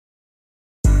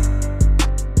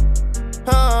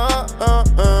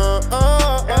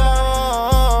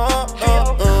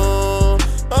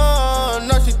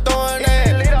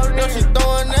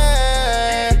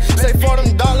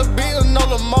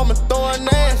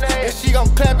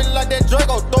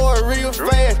real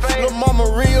fast. Lil' mama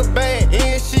real bad,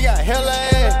 and she got hella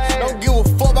ass. Don't give a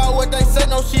fuck about what they say,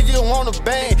 no, she just want a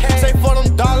bag. Say for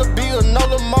them dollar bills, no,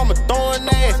 lil' mama throwing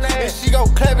ass. And she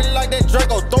gon' clap it like that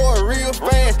Draco, throw it real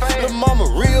fast. Lil' mama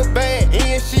real bad,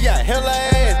 and she got hella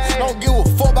ass. Don't give a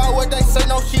fuck about what they say,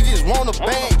 no, she just want a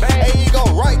bag. Hey, you go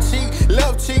right cheek,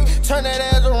 left cheek, turn that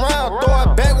ass around,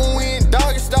 throw it back when we in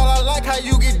doggy style. I like how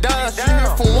you get down. She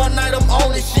here for one night, I'm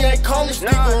on it, she ain't coming,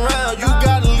 stick around. You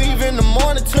gotta leave in the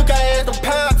morning, took her ass to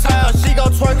Pound Town. She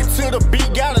gon' twerk it to the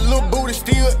beat, got a little booty,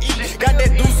 still eat. Got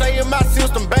that Deuce in my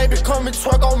system, baby, come and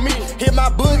twerk on me. Hit my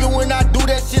boogie when I do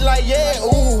that shit like, yeah,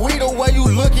 ooh, we the way you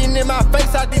looking in my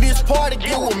face. I did this party,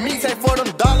 get with me. Say for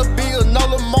them dollar bills, no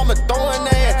lil' mama throwing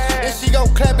ass. And she gon'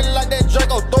 clap it like that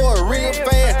Draco, throw it real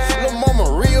fast. Lil'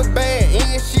 mama real bad,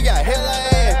 and she got hella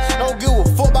ass. Don't give a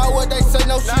fuck about what they say,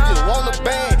 no, she just want a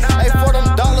bag. Hey, for them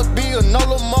dollar bills, no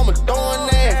lil' mama throwing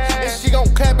ass. And she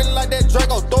gon' clap it like that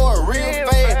Draco, throw it real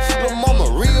fast. Lil'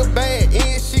 mama real bad,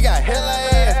 and she got hella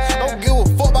ass. Don't give a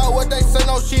fuck about what they say,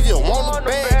 no, she just want a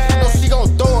bag. No, she gon'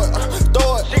 throw it,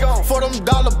 throw it. For them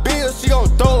dollar bills, she gon'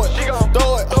 throw it,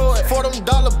 throw it. For them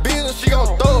dollar bills, she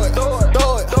gon' throw it,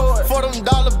 throw it. For them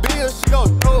dollar bills, she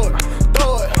gon' throw it,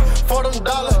 throw it. For them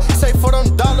dollar, say for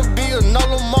them dollar bills, no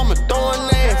lil' mama throwing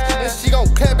ass. And she gon'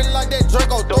 clap it like that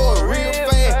Draco, throw it real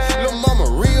fast. Lil' mama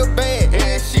real bad,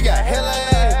 and she got hella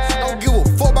ass. Don't give a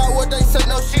fuck about what they say,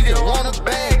 no, she just want a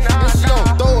bag. And she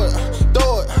gon' throw it,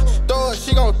 throw it, throw it.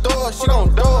 She gon' throw it, she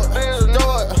gon' throw it,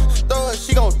 throw it, throw it.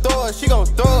 She gon' throw it, she gon'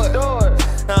 throw it.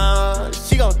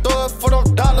 She gon' throw it for them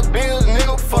dollar bills,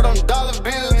 nigga. For them dollar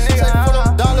bills, nigga. Say for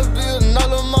them dollar bills, no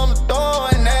lil' mama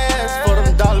throwing ass. For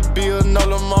them dollar bills, no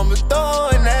lil' mama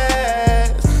throwing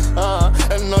ass.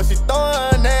 And no, she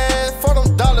throwing ass. For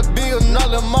them dollar bills, no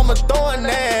lil' mama throwing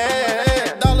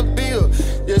ass. Dollar bill,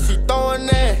 yeah, she throwing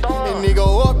ass. And it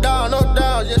go up, down,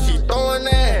 yeah, she throwing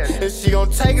ass. And she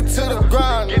gon' take it to the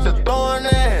ground, get the throwing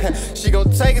ass. She gon'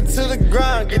 take it to the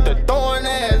ground, get the throwing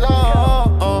ass.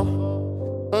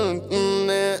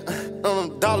 No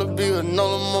them dollar bills, no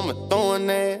lil' mama throwing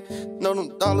that. No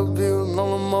them dollar bills, no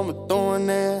lil' mama throwing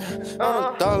that.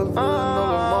 No them dollar bills, no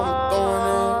lil' mama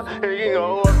throwing that. He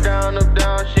go up, down,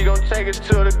 she gon' take it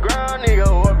to the ground. He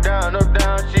go up, down,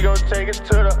 she gon' take it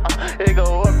to the. He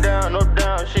go up,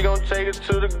 down, she gon' take it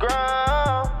to the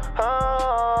ground.